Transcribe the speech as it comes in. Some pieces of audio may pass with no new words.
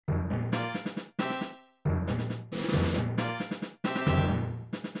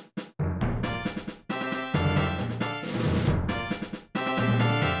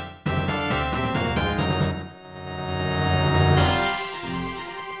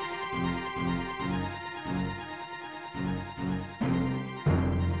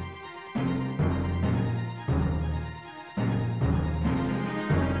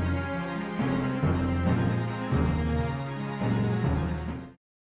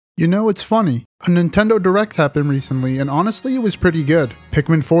You know, it's funny. A Nintendo Direct happened recently, and honestly, it was pretty good.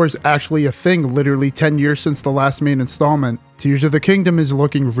 Pikmin 4 is actually a thing literally 10 years since the last main installment. Tears of the Kingdom is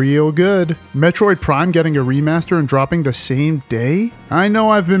looking real good. Metroid Prime getting a remaster and dropping the same day? I know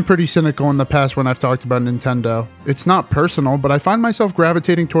I've been pretty cynical in the past when I've talked about Nintendo. It's not personal, but I find myself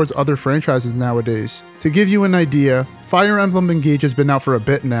gravitating towards other franchises nowadays. To give you an idea, Fire Emblem Engage has been out for a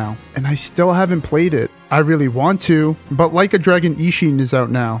bit now, and I still haven't played it. I really want to, but Like a Dragon Ishin is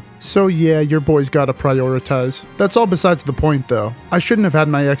out now. So yeah, your boy's gotta prioritize. That's all besides the point though. I shouldn't have had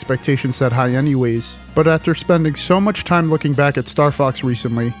my expectations set high anyways. But after spending so much time looking back at StarFox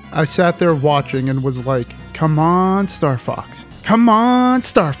recently, I sat there watching and was like, come on StarFox, come on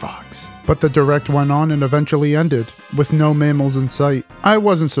StarFox. But the Direct went on and eventually ended, with no mammals in sight. I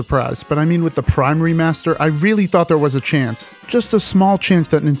wasn't surprised, but I mean with the Prime remaster, I really thought there was a chance. Just a small chance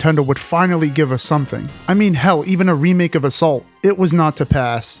that Nintendo would finally give us something. I mean hell, even a remake of Assault. It was not to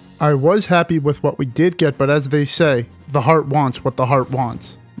pass. I was happy with what we did get, but as they say, the heart wants what the heart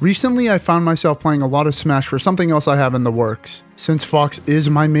wants. Recently, I found myself playing a lot of Smash for something else I have in the works. Since Fox is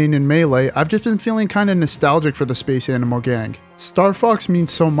my main in Melee, I've just been feeling kinda nostalgic for the Space Animal gang. StarFox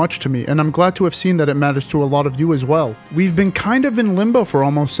means so much to me, and I'm glad to have seen that it matters to a lot of you as well. We've been kind of in limbo for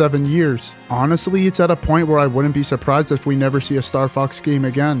almost 7 years. Honestly, it's at a point where I wouldn't be surprised if we never see a StarFox game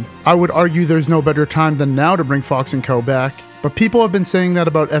again. I would argue there's no better time than now to bring Fox & Co. back. But people have been saying that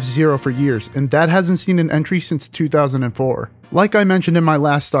about F-Zero for years, and that hasn't seen an entry since 2004. Like I mentioned in my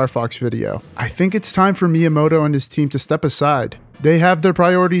last StarFox video, I think it's time for Miyamoto and his team to step aside. They have their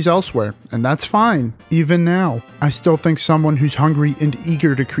priorities elsewhere, and that's fine. Even now, I still think someone who's hungry and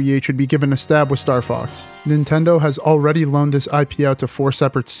eager to create should be given a stab with StarFox. Nintendo has already loaned this IP out to 4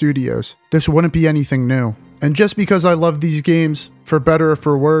 separate studios. This wouldn't be anything new. And just because I love these games, for better or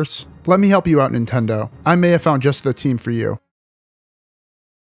for worse, let me help you out, Nintendo. I may have found just the team for you.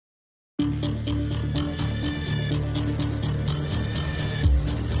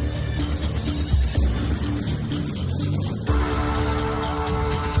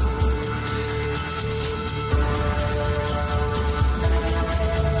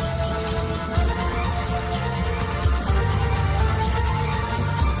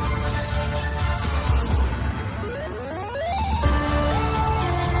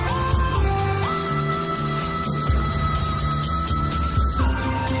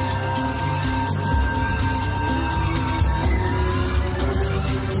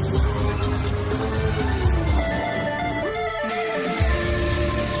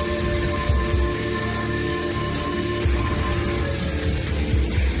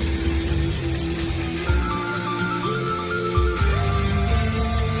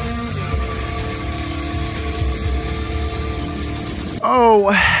 Oh,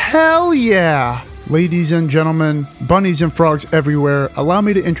 hell yeah! Ladies and gentlemen, bunnies and frogs everywhere, allow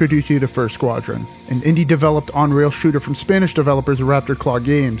me to introduce you to FUR Squadron, an indie-developed on-rail shooter from Spanish developers Raptor Claw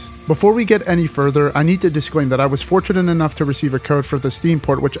Games. Before we get any further, I need to disclaim that I was fortunate enough to receive a code for the Steam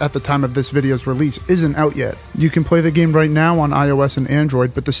port, which at the time of this video's release isn't out yet. You can play the game right now on iOS and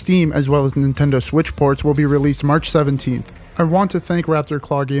Android, but the Steam as well as Nintendo Switch ports will be released March 17th. I want to thank Raptor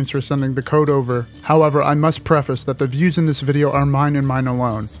Claw Games for sending the code over. However, I must preface that the views in this video are mine and mine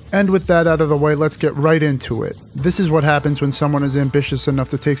alone. And with that out of the way, let's get right into it. This is what happens when someone is ambitious enough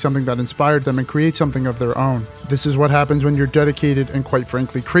to take something that inspired them and create something of their own. This is what happens when you're dedicated and quite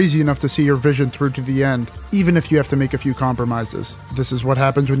frankly crazy enough to see your vision through to the end, even if you have to make a few compromises. This is what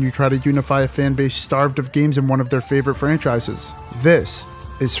happens when you try to unify a fan base starved of games in one of their favorite franchises. This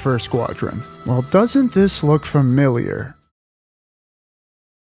is FUR Squadron. Well, doesn't this look familiar?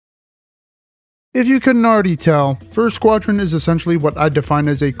 If you couldn't already tell, FUR Squadron is essentially what I define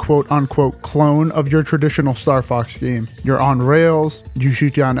as a quote-unquote clone of your traditional StarFox game. You're on rails, you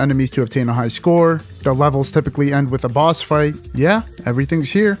shoot down enemies to obtain a high score, the levels typically end with a boss fight. Yeah,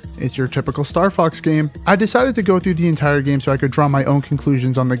 everything's here. It's your typical StarFox game. I decided to go through the entire game so I could draw my own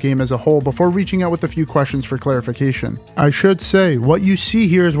conclusions on the game as a whole before reaching out with a few questions for clarification. I should say, what you see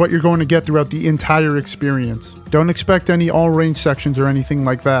here is what you're going to get throughout the entire experience. Don't expect any all-range sections or anything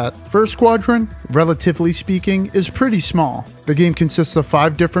like that. FUR Squadron, relatively speaking, is pretty small. The game consists of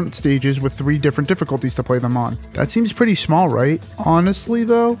 5 different stages with 3 different difficulties to play them on. That seems pretty small, right? Honestly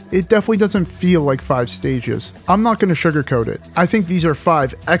though, it definitely doesn't feel like 5 stages. I'm not going to sugarcoat it. I think these are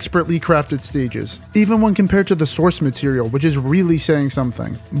 5 expertly crafted stages, even when compared to the source material, which is really saying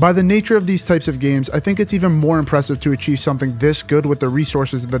something. By the nature of these types of games, I think it's even more impressive to achieve something this good with the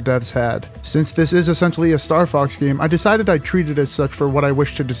resources the devs had. Since this is essentially a StarFox game, I decided I'd treat it as such for what I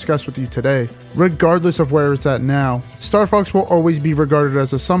wish to discuss with you today. Regardless of where it's at now, StarFox will always be regarded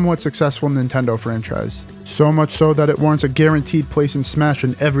as a somewhat successful Nintendo franchise. So much so that it warrants a guaranteed place in Smash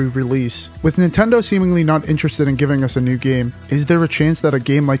in every release. With Nintendo seemingly not interested in giving us a new game, is there a chance that a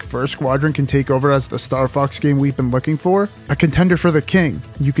game like FUR Squadron can take over as the StarFox game we've been looking for? A contender for the king.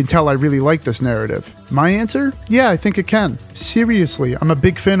 You can tell I really like this narrative. My answer? Yeah, I think it can. Seriously, I'm a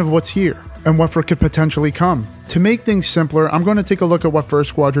big fan of what's here, and what could potentially come. To make things simpler, I'm going to take a look at what FUR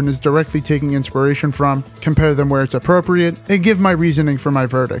Squadron is directly taking inspiration from, compare them where it's appropriate, and give my reasoning for my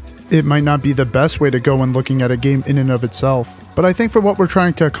verdict. It might not be the best way to go when looking at a game in and of itself, but I think for what we're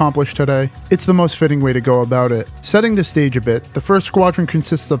trying to accomplish today, it's the most fitting way to go about it. Setting the stage a bit, the FUR Squadron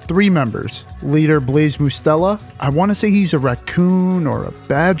consists of 3 members. Leader Blaze Mustela, I want to say he's a raccoon or a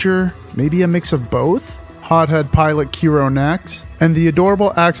badger, maybe a mix of both? Hothead pilot Kiro Nax, and the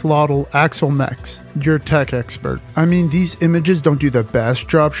adorable axolotl Axel Mex, your tech expert. I mean, these images don't do the best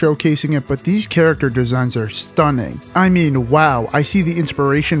job showcasing it, but these character designs are stunning. I mean, wow, I see the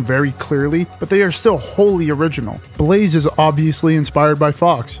inspiration very clearly, but they are still wholly original. Blaze is obviously inspired by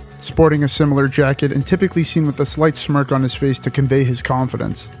Fox, sporting a similar jacket and typically seen with a slight smirk on his face to convey his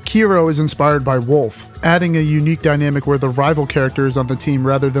confidence. Kiro is inspired by Wolf, adding a unique dynamic where the rival character is on the team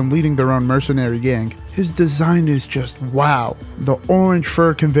rather than leading their own mercenary gang. His design is just wow. The orange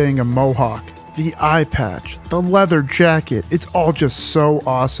fur conveying a mohawk, the eye patch, the leather jacket, it's all just so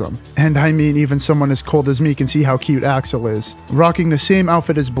awesome. And I mean, even someone as cold as me can see how cute Axel is. Rocking the same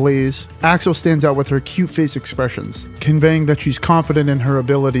outfit as Blaze, Axel stands out with her cute face expressions, conveying that she's confident in her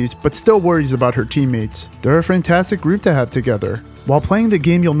abilities but still worries about her teammates. They're a fantastic group to have together. While playing the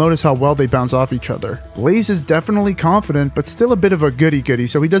game, you'll notice how well they bounce off each other. Blaze is definitely confident, but still a bit of a goody-goody,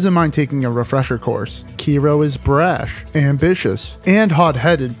 so he doesn't mind taking a refresher course. Kiro is brash, ambitious, and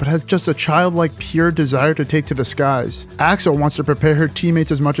hot-headed, but has just a childlike pure desire to take to the skies. Axel wants to prepare her teammates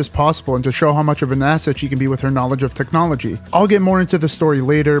as much as possible and to show how much of an asset she can be with her knowledge of technology. I'll get more into the story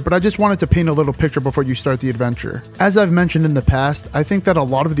later, but I just wanted to paint a little picture before you start the adventure. As I've mentioned in the past, I think that a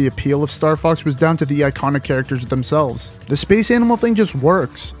lot of the appeal of StarFox was down to the iconic characters themselves. The space animal thing just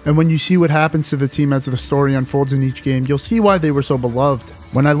works, and when you see what happens to the team as the story unfolds in each game, you'll see why they were so beloved.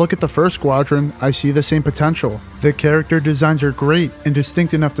 When I look at the FUR Squadron, I see the same potential. The character designs are great and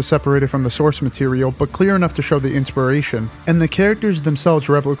distinct enough to separate it from the source material, but clear enough to show the inspiration. And the characters themselves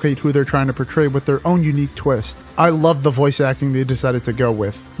replicate who they're trying to portray with their own unique twist. I love the voice acting they decided to go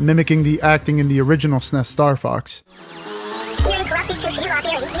with, mimicking the acting in the original SNES Star Fox.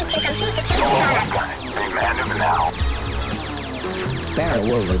 Barrel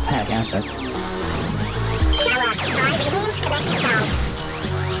will pack asset.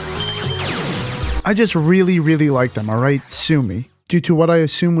 I just really like them, alright? Sue me. Due to what I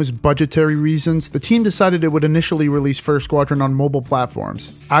assume was budgetary reasons, the team decided it would initially release FUR Squadron on mobile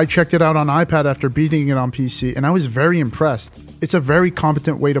platforms. I checked it out on iPad after beating it on PC, and I was very impressed. It's a very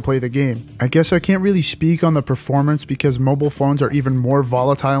competent way to play the game. I guess I can't really speak on the performance because mobile phones are even more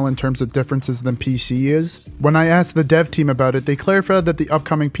volatile in terms of differences than PC is. When I asked the dev team about it, they clarified that the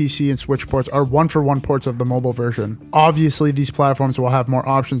upcoming PC and Switch ports are 1-for-1 ports of the mobile version. Obviously, these platforms will have more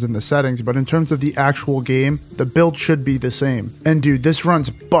options in the settings, but in terms of the actual game, the build should be the same. And dude, this runs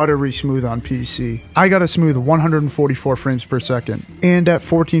buttery smooth on PC. I got a smooth 144 frames per second, and at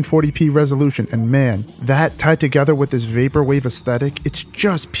 1440p resolution, and man, that tied together with this vaporwave aesthetic, it's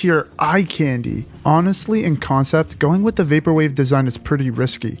just pure eye candy. Honestly, in concept, going with the vaporwave design is pretty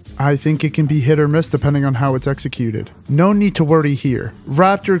risky. I think it can be hit or miss depending on how it's executed. No need to worry here.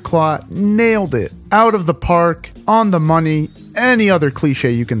 Raptor Claw nailed it. Out of the park, on the money, any other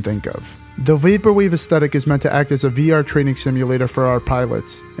cliche you can think of. The vaporwave aesthetic is meant to act as a VR training simulator for our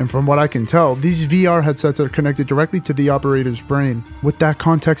pilots, and from what I can tell, these VR headsets are connected directly to the operator's brain. With that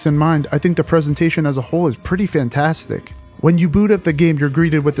context in mind, I think the presentation as a whole is pretty fantastic. When you boot up the game, you're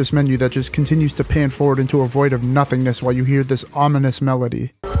greeted with this menu that just continues to pan forward into a void of nothingness while you hear this ominous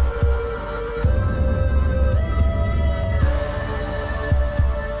melody.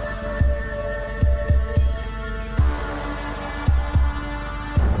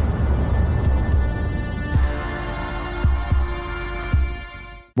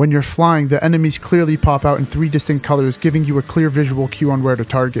 When you're flying, the enemies clearly pop out in 3 distinct colors, giving you a clear visual cue on where to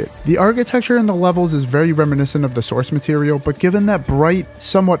target. The architecture in the levels is very reminiscent of the source material, but given that bright,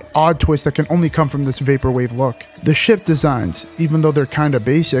 somewhat odd twist that can only come from this vaporwave look. The ship designs, even though they're kinda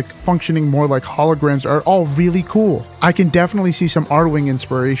basic, functioning more like holograms, are all really cool. I can definitely see some Arwing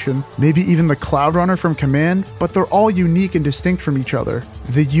inspiration, maybe even the Cloud Runner from Command, but they're all unique and distinct from each other.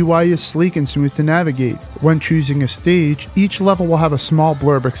 The UI is sleek and smooth to navigate. When choosing a stage, each level will have a small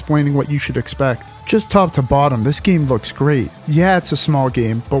blurb blurb explaining what you should expect. Just top to bottom, this game looks great. Yeah, it's a small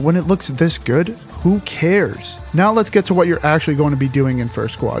game, but when it looks this good, who cares? Now let's get to what you're actually going to be doing in FUR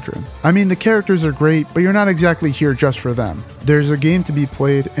Squadron. I mean, the characters are great, but you're not exactly here just for them. There's a game to be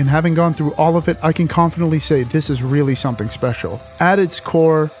played, and having gone through all of it, I can confidently say this is really something special. At its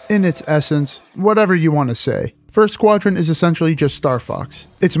core, in its essence, whatever you want to say. FUR Squadron is essentially just StarFox.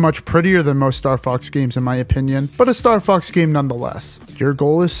 It's much prettier than most StarFox games in my opinion, but a StarFox game nonetheless. Your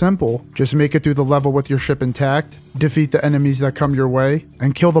goal is simple, just make it through the level with your ship intact, defeat the enemies that come your way,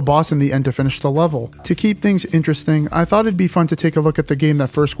 and kill the boss in the end to finish the level. To keep things interesting, I thought it'd be fun to take a look at the game that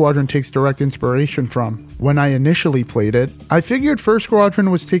FUR Squadron takes direct inspiration from. When I initially played it, I figured FUR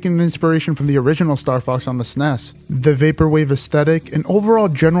Squadron was taking an inspiration from the original StarFox on the SNES. The Vaporwave aesthetic and overall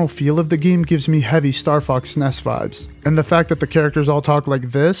general feel of the game gives me heavy StarFox SNES vibes, and the fact that the characters all talk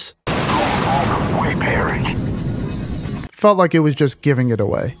like this felt like it was just giving it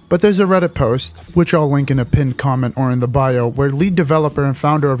away. But there's a Reddit post, which I'll link in a pinned comment or in the bio, where lead developer and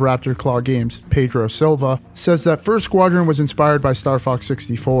founder of Raptor Claw Games, Pedro Silva, says that FUR Squadron was inspired by StarFox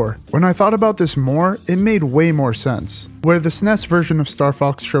 64. When I thought about this more, it made way more sense. Where the SNES version of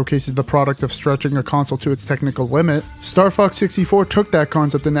StarFox showcases the product of stretching a console to its technical limit, StarFox 64 took that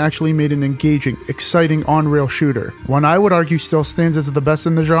concept and actually made an engaging, exciting on-rail shooter, one I would argue still stands as the best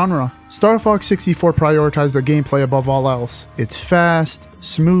in the genre. StarFox 64 prioritized the gameplay above all else. It's fast,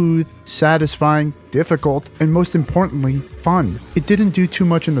 smooth, satisfying, difficult, and most importantly, fun. It didn't do too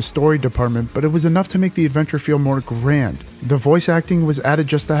much in the story department, but it was enough to make the adventure feel more grand. The voice acting was added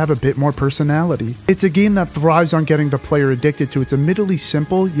just to have a bit more personality. It's a game that thrives on getting the player addicted to its admittedly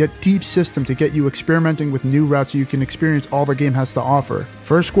simple yet deep system to get you experimenting with new routes so you can experience all the game has to offer.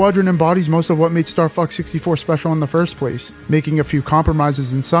 FUR Squadron embodies most of what made StarFox 64 special in the first place, making a few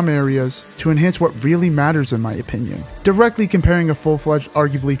compromises in some areas to enhance what really matters in my opinion. Directly comparing a full-fledged,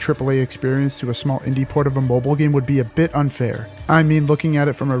 arguably AAA experience to a small indie port of a mobile game would be a bit unfair. I mean, looking at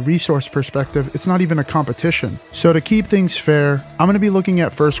it from a resource perspective, it's not even a competition. So to keep things fair, I'm going to be looking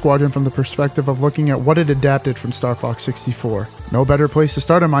at FUR Squadron from the perspective of looking at what it adapted from StarFox 64. No better place to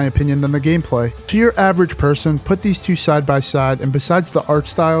start in my opinion than the gameplay. To your average person, put these two side by side, and besides the art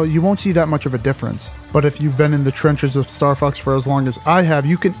style, you won't see that much of a difference. But if you've been in the trenches of StarFox for as long as I have,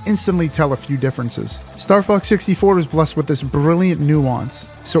 you can instantly tell a few differences. StarFox 64 is blessed with this brilliant nuance.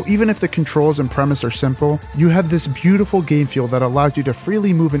 So even if the controls and premise are simple, you have this beautiful game feel that allows you to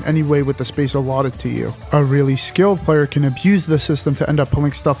freely move in any way with the space allotted to you. A really skilled player can abuse the system to end up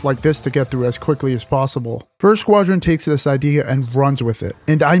pulling stuff like this to get through as quickly as possible. FUR Squadron takes this idea and runs with it.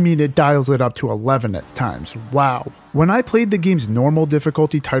 And I mean, it dials it up to 11 at times. Wow. When I played the game's normal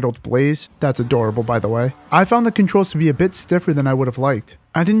difficulty titled Blaze, that's adorable by the way, I found the controls to be a bit stiffer than I would have liked.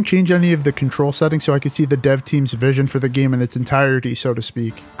 I didn't change any of the control settings so I could see the dev team's vision for the game in its entirety, so to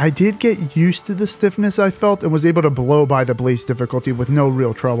speak. I did get used to the stiffness I felt and was able to blow by the Blaze difficulty with no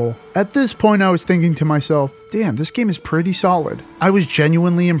real trouble. At this point I was thinking to myself, damn, this game is pretty solid. I was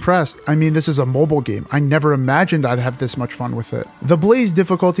genuinely impressed. I mean, this is a mobile game. I never imagined I'd have this much fun with it. The Blaze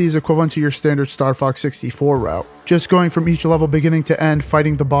difficulty is equivalent to your standard StarFox 64 route. Just going from each level beginning to end,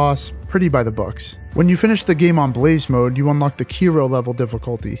 fighting the boss, pretty by the books. When you finish the game on Blaze mode, you unlock the Kiro level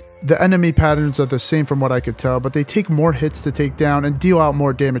difficulty. The enemy patterns are the same from what I could tell, but they take more hits to take down and deal out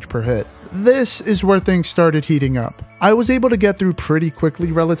more damage per hit. This is where things started heating up. I was able to get through pretty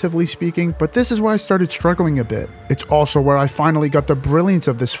quickly, relatively speaking, but this is where I started struggling a bit. It's also where I finally got the brilliance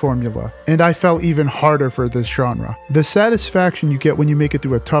of this formula, and I fell even harder for this genre. The satisfaction you get when you make it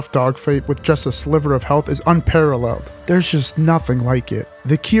through a tough dogfight with just a sliver of health is unparalleled. There's just nothing like it.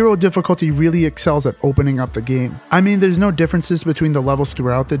 The Kiro difficulty really excels at opening up the game. I mean, there's no differences between the levels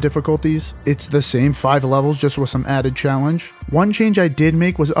throughout the difficulties. It's the same 5 levels just with some added challenge. One change I did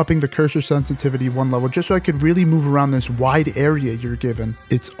make was upping the cursor sensitivity 1 level just so I could really move around this wide area you're given.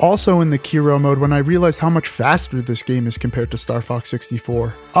 It's also in the Kiro mode when I realized how much faster this game is compared to StarFox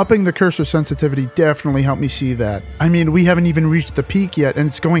 64. Upping the cursor sensitivity definitely helped me see that. I mean, we haven't even reached the peak yet and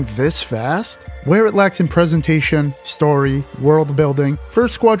it's going this fast? Where it lacks in presentation, story, world building, FUR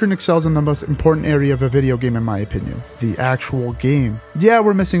Squadron excels in the most important area of a video game in my opinion, the actual game. Yeah,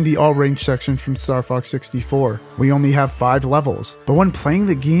 we're missing the all-range sections from StarFox 64. We only have 5 levels, but when playing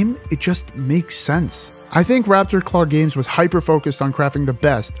the game, it just makes sense. I think Raptor Claw Games was hyper-focused on crafting the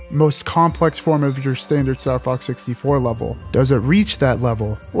best, most complex form of your standard StarFox 64 level. Does it reach that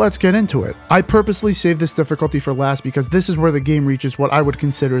level? Let's get into it. I purposely saved this difficulty for last because this is where the game reaches what I would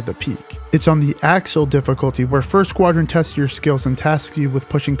consider the peak. It's on the Axle difficulty where FUR Squadron tests your skills and tasks you with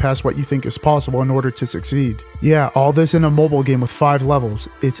pushing past what you think is possible in order to succeed. Yeah, all this in a mobile game with 5 levels.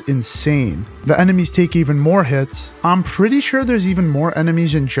 It's insane. The enemies take even more hits. I'm pretty sure there's even more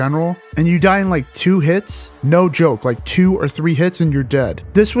enemies in general, and you die in like 2 hits. No joke, like 2 or 3 hits and you're dead.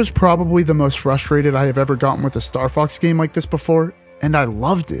 This was probably the most frustrated I have ever gotten with a StarFox game like this before, and I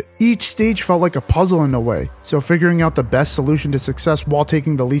loved it. Each stage felt like a puzzle in a way, so figuring out the best solution to success while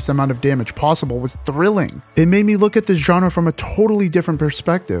taking the least amount of damage possible was thrilling. It made me look at this genre from a totally different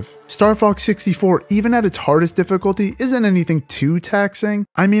perspective. StarFox 64, even at its hardest difficulty, isn't anything too taxing.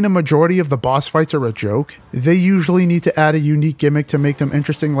 I mean, a majority of the boss fights are a joke. They usually need to add a unique gimmick to make them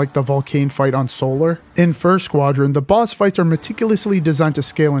interesting, like the volcano fight on Solar. In FUR Squadron, the boss fights are meticulously designed to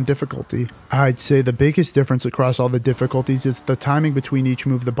scale in difficulty. I'd say the biggest difference across all the difficulties is the timing between each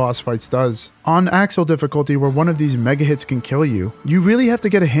move the boss fights does. On Axle difficulty, where one of these mega hits can kill you, you really have to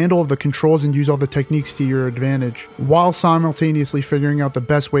get a handle of the controls and use all the techniques to your advantage, while simultaneously figuring out the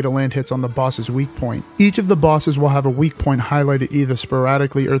best way to land hits on the boss's weak point. Each of the bosses will have a weak point highlighted either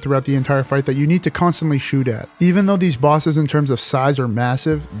sporadically or throughout the entire fight that you need to constantly shoot at. Even though these bosses in terms of size are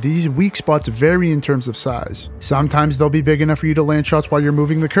massive, these weak spots vary in terms of size. Sometimes they'll be big enough for you to land shots while you're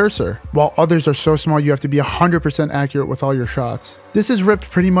moving the cursor, while others are so small you have to be 100% accurate with all your shots. This is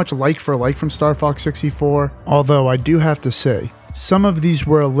ripped pretty much like for like from StarFox 64, although I do have to say, some of these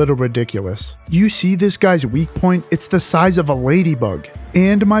were a little ridiculous. You see this guy's weak point? It's the size of a ladybug.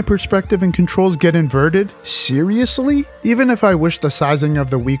 And my perspective and controls get inverted? Seriously? Even if I wish the sizing of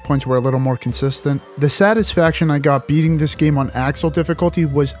the weak points were a little more consistent, the satisfaction I got beating this game on Axle difficulty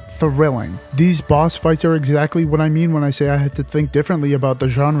was thrilling. These boss fights are exactly what I mean when I say I had to think differently about the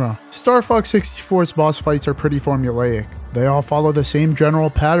genre. StarFox 64's boss fights are pretty formulaic. They all follow the same general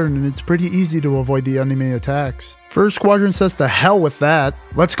pattern and it's pretty easy to avoid the enemy attacks. FUR Squadron says to hell with that.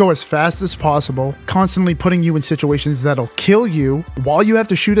 Let's go as fast as possible, constantly putting you in situations that'll kill you while you have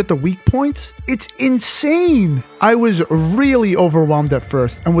to shoot at the weak points? It's insane! I was really overwhelmed at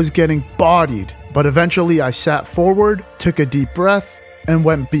first and was getting bodied, but eventually I sat forward, took a deep breath, and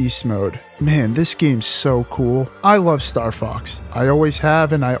went beast mode. Man, this game's so cool. I love StarFox. I always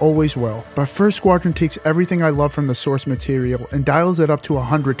have and I always will. But FUR Squadron takes everything I love from the source material and dials it up to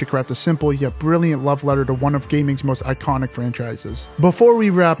 100 to craft a simple yet brilliant love letter to one of gaming's most iconic franchises. Before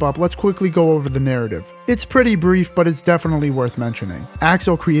we wrap up, let's quickly go over the narrative. It's pretty brief, but it's definitely worth mentioning.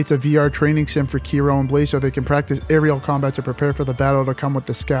 Axel creates a VR training sim for Kiro and Blaze so they can practice aerial combat to prepare for the battle to come with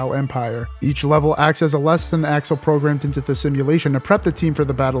the Scal Empire. Each level acts as a lesson Axel programmed into the simulation to prep the team for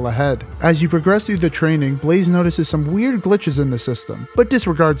the battle ahead. As you progress through the training, Blaze notices some weird glitches in the system, but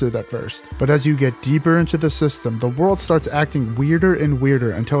disregards it at first. But as you get deeper into the system, the world starts acting weirder and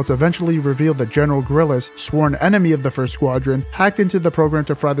weirder until it's eventually revealed that General Grillis, sworn enemy of the FUR Squadron, hacked into the program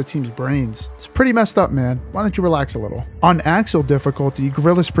to fry the team's brains. It's pretty messed up, man. Why don't you relax a little? On Axle difficulty,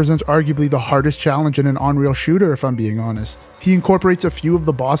 Grillis presents arguably the hardest challenge in an on-rail shooter, if I'm being honest. He incorporates a few of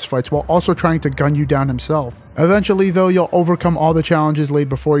the boss fights while also trying to gun you down himself. Eventually though, you'll overcome all the challenges laid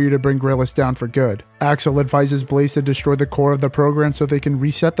before you to bring Grillis down for good. Axel advises Blaze to destroy the core of the program so they can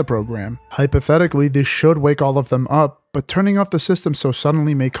reset the program. Hypothetically, this should wake all of them up, but turning off the system so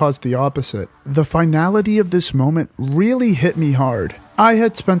suddenly may cause the opposite. The finality of this moment really hit me hard. I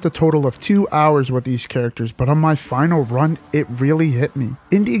had spent a total of 2 hours with these characters, but on my final run, it really hit me.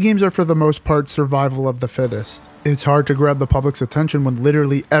 Indie games are for the most part survival of the fittest. It's hard to grab the public's attention when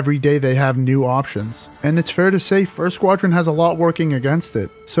literally every day they have new options. And it's fair to say FUR Squadron has a lot working against it.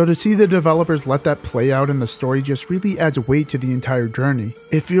 So to see the developers let that play out in the story just really adds weight to the entire journey.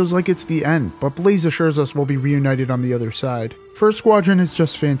 It feels like it's the end, but Blaze assures us we'll be reunited on the other side. FUR Squadron is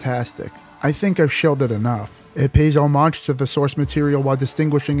just fantastic. I think I've shelled it enough. It pays homage to the source material while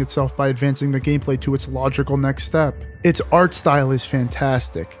distinguishing itself by advancing the gameplay to its logical next step. Its art style is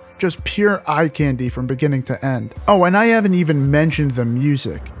fantastic. Just pure eye candy from beginning to end. Oh, and I haven't even mentioned the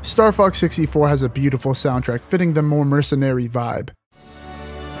music. StarFox 64 has a beautiful soundtrack fitting the more mercenary vibe.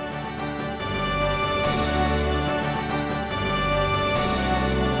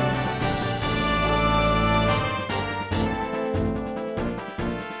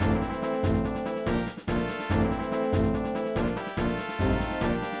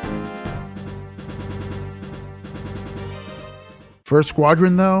 FUR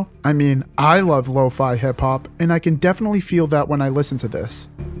Squadron though, I mean, I love lo-fi hip-hop, and I can definitely feel that when I listen to this.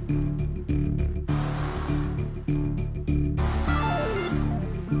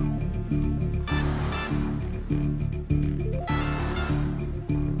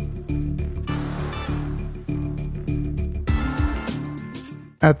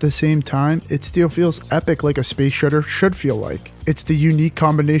 At the same time, it still feels epic like a space shooter should feel like. It's the unique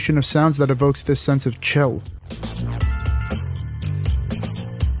combination of sounds that evokes this sense of chill.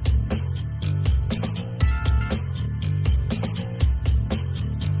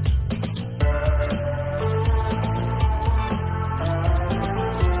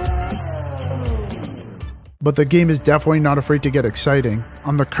 but the game is definitely not afraid to get exciting.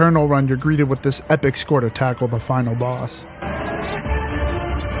 On the Colonel run, you're greeted with this epic score to tackle the final boss.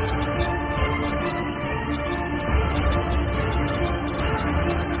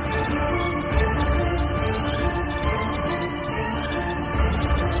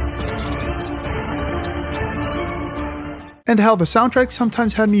 And how the soundtrack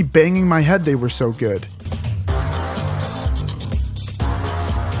sometimes had me banging my head, they were so good.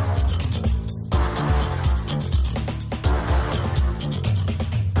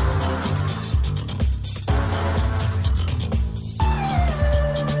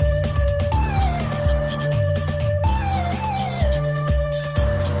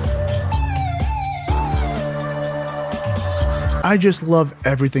 I just love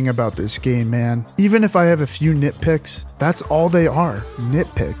everything about this game, man. Even if I have a few nitpicks, that's all they are,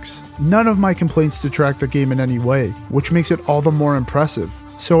 nitpicks. None of my complaints detract the game in any way, which makes it all the more impressive.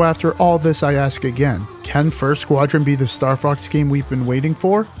 So after all this, I ask again, can FUR Squadron be the StarFox game we've been waiting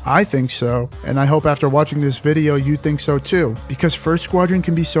for? I think so, and I hope after watching this video you think so too, because FUR Squadron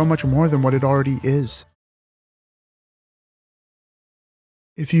can be so much more than what it already is.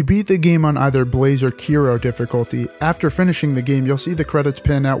 If you beat the game on either Blaze or Kiro difficulty, after finishing the game you'll see the credits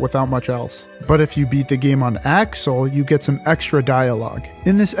pan out without much else. But if you beat the game on Axel, you get some extra dialogue.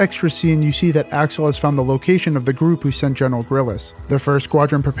 In this extra scene you see that Axel has found the location of the group who sent General Grillis. The FUR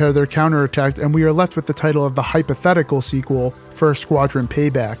Squadron prepare their counterattack and we are left with the title of the hypothetical sequel, FUR Squadron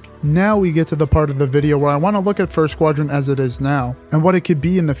Payback. Now we get to the part of the video where I want to look at FUR Squadron as it is now, and what it could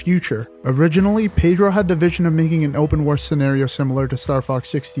be in the future. Originally, Pedro had the vision of making an open war scenario similar to StarFox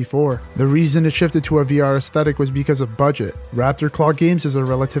 64. The reason it shifted to a VR aesthetic was because of budget. Raptor Claw Games is a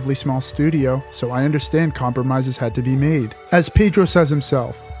relatively small studio, so I understand compromises had to be made. As Pedro says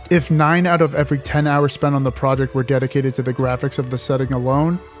himself, if 9 out of every 10 hours spent on the project were dedicated to the graphics of the setting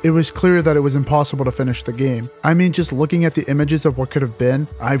alone, it was clear that it was impossible to finish the game. I mean, just looking at the images of what could have been,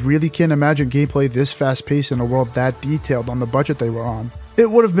 I really can't imagine gameplay this fast-paced in a world that detailed on the budget they were on. It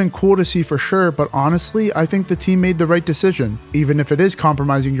would have been cool to see for sure, but honestly, I think the team made the right decision. Even if it is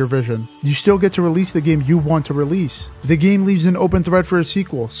compromising your vision, you still get to release the game you want to release. The game leaves an open thread for a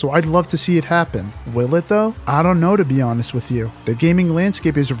sequel, so I'd love to see it happen. Will it though? I don't know, to be honest with you. The gaming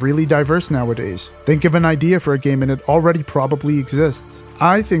landscape is really diverse nowadays. Think of an idea for a game and it already probably exists.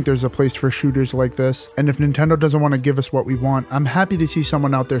 I think there's a place for shooters like this, and if Nintendo doesn't want to give us what we want, I'm happy to see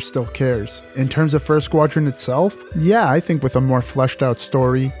someone out there still cares. In terms of FUR Squadron itself, yeah, I think with a more fleshed out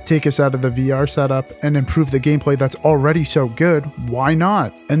story, take us out of the VR setup, and improve the gameplay that's already so good, why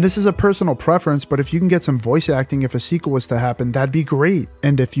not? And this is a personal preference, but if you can get some voice acting if a sequel was to happen, that'd be great.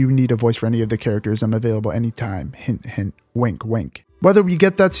 And if you need a voice for any of the characters, I'm available anytime. Hint, hint, wink, wink. Whether we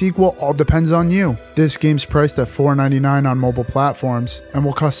get that sequel all depends on you. This game's priced at $4.99 on mobile platforms and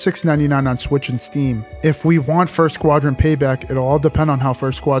will cost $6.99 on Switch and Steam. If we want FUR Squadron Payback, it'll all depend on how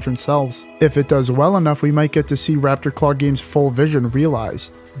FUR Squadron sells. If it does well enough, we might get to see Raptor Claw Games' full vision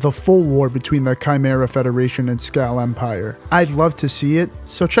realized. The full war between the Chimera Federation and Skal Empire. I'd love to see it,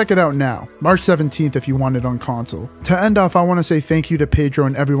 so check it out now, March 17th if you want it on console. To end off, I want to say thank you to Pedro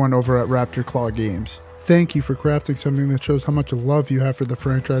and everyone over at Raptor Claw Games. Thank you for crafting something that shows how much love you have for the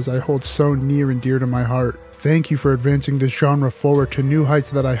franchise I hold so near and dear to my heart. Thank you for advancing this genre forward to new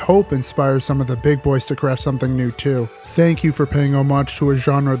heights that I hope inspire some of the big boys to craft something new too. Thank you for paying homage to a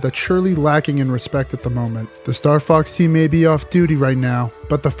genre that's surely lacking in respect at the moment. The StarFox team may be off duty right now,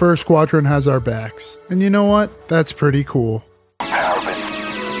 but the FUR Squadron has our backs. And you know what? That's pretty cool.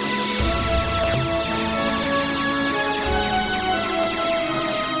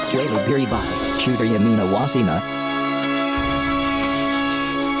 Shooter Yamina Wasina.